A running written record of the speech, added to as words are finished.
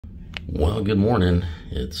Well, good morning.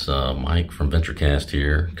 It's Mike from VentureCast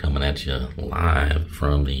here, coming at you live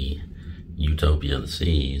from the Utopia of the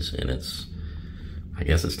Seas, and I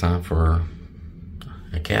guess it's time for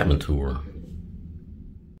a cabin tour.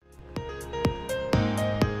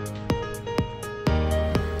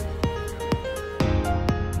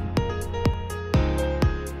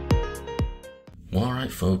 Well, all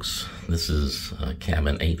right, folks, this is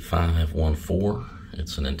cabin 8514.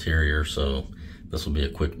 It's an interior, so this will be a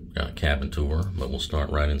quick cabin tour, but we'll start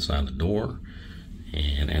right inside the door.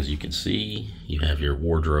 And as you can see, you have your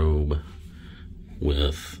wardrobe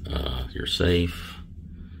with your safe,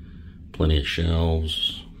 plenty of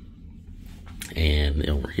shelves, and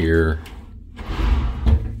over here,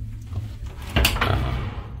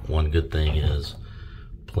 one good thing is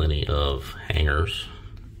plenty of hangers.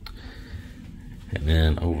 And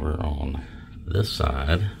then over on this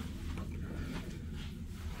side,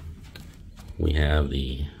 we have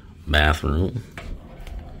the bathroom,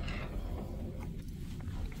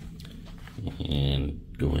 and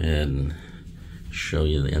go ahead and show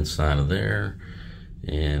you the inside of there.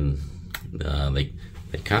 And they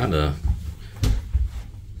kind of,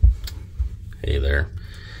 hey there,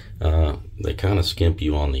 they kind of skimp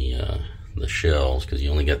you on the shelves because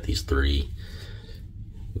you only got these three.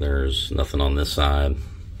 There's nothing on this side,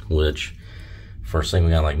 which first thing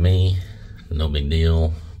we got, like me, no big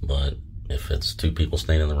deal, but if it's two people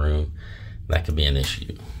staying in the room, that could be an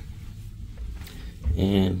issue.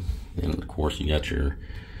 And then, of course, you got your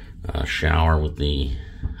shower with the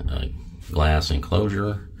glass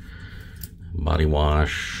enclosure, body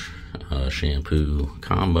wash, shampoo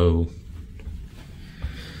combo.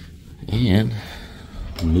 And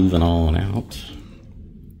moving on out,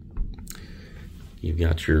 you've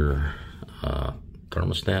got your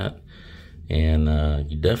thermostat, and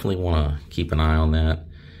you definitely want to keep an eye on that,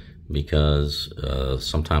 because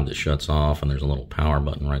sometimes it shuts off and there's a little power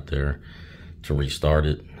button right there to restart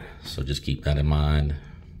it. So just keep that in mind.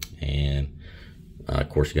 And of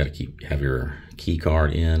course, you got to have your key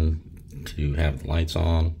card in to have the lights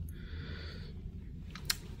on.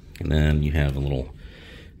 And then you have a little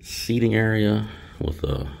seating area with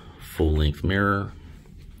a full-length mirror.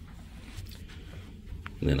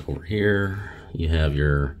 And then over here, you have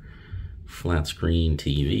your flat screen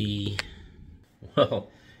TV. Well,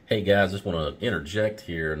 hey guys, just want to interject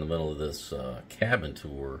here in the middle of this cabin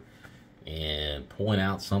tour and point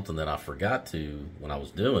out something that I forgot to when I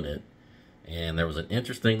was doing it. And there was an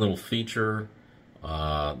interesting little feature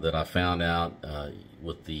that I found out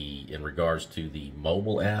in regards to the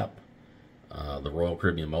mobile app, the Royal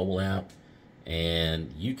Caribbean mobile app.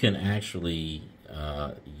 And you can actually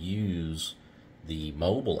use the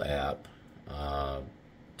mobile app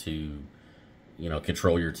to,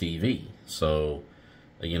 control your TV. So,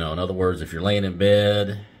 in other words, if you're laying in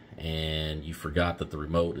bed and you forgot that the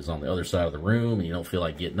remote is on the other side of the room and you don't feel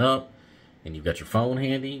like getting up and you've got your phone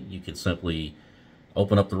handy, you can simply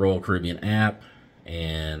open up the Royal Caribbean app,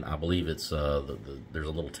 and I believe it's there's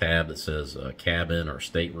a little tab that says cabin or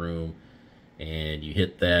stateroom, and you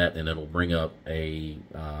hit that and it'll bring up a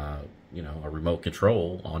remote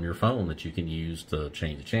control on your phone that you can use to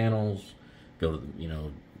change the channels, go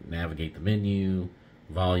to navigate the menu,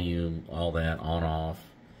 volume, all that, on, off.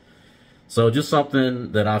 So just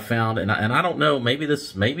something that I found, and I don't know, maybe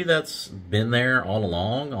that's been there all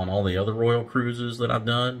along on all the other Royal cruises that I've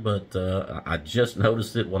done, but I just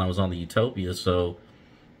noticed it when I was on the Utopia. So,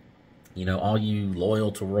 all you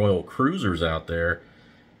loyal to Royal cruisers out there,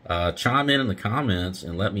 chime in the comments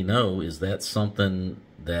and let me know, is that something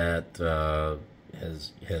that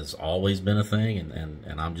has always been a thing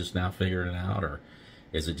and I'm just now figuring it out, or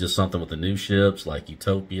is it just something with the new ships like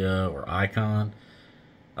Utopia or Icon?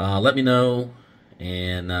 Let me know.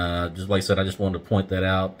 And just like I said, I just wanted to point that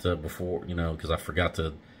out before, because I forgot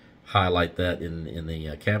to highlight that in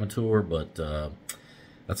the cabin tour. But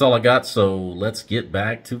that's all I got, so let's get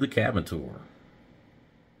back to the cabin tour.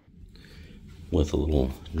 With a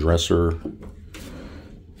little dresser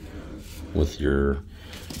with your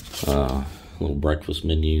little breakfast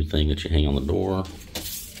menu thing that you hang on the door.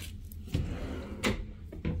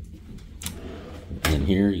 And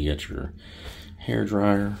here you got your hair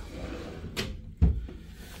dryer,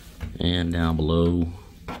 and down below,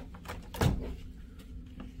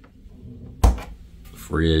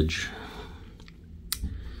 fridge,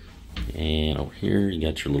 and over here you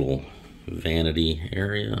got your little vanity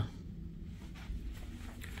area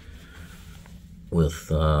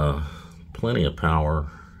with plenty of power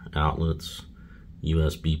outlets,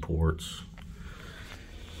 USB ports,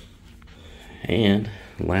 and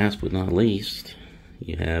last but not least,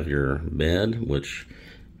 you have your bed, which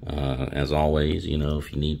As always, you know,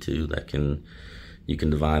 if you need to, you can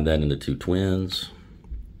divide that into two twins,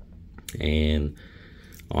 and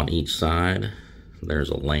on each side there's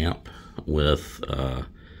a lamp with a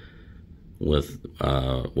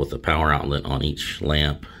power outlet on each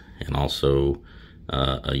lamp, and also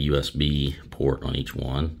a USB port on each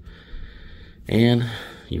one. And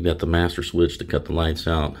you've got the master switch to cut the lights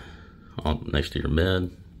out next to your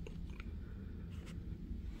bed.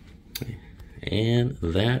 And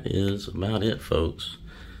that is about it, folks.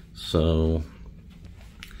 So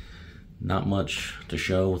not much to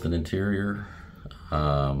show with an interior.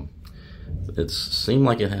 It seemed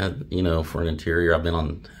like it had, you know, for an interior, I've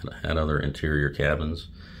had other interior cabins,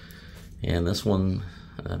 and this one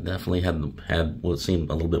definitely had what seemed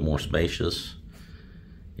a little bit more spacious,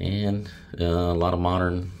 and a lot of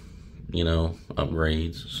modern, you know,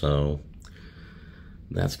 upgrades. So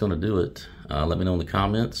that's going to do it. Let me know in the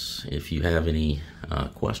comments if you have any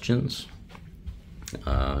questions.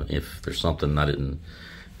 If there's something I didn't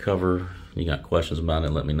cover, you got questions about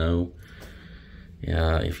it, let me know.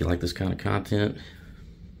 If you like this kind of content,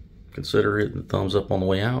 consider it a thumbs up on the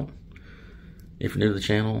way out. If you're new to the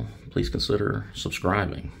channel, please consider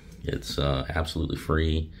subscribing. It's absolutely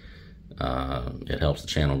free. It helps the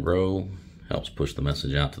channel grow, helps push the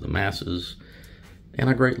message out to the masses, and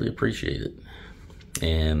I greatly appreciate it.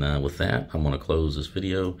 And with that, I'm going to close this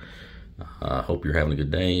video. Hope you're having a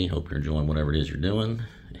good day. Hope you're enjoying whatever it is you're doing,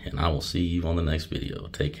 and I will see you on the next video.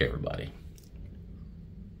 Take care, everybody.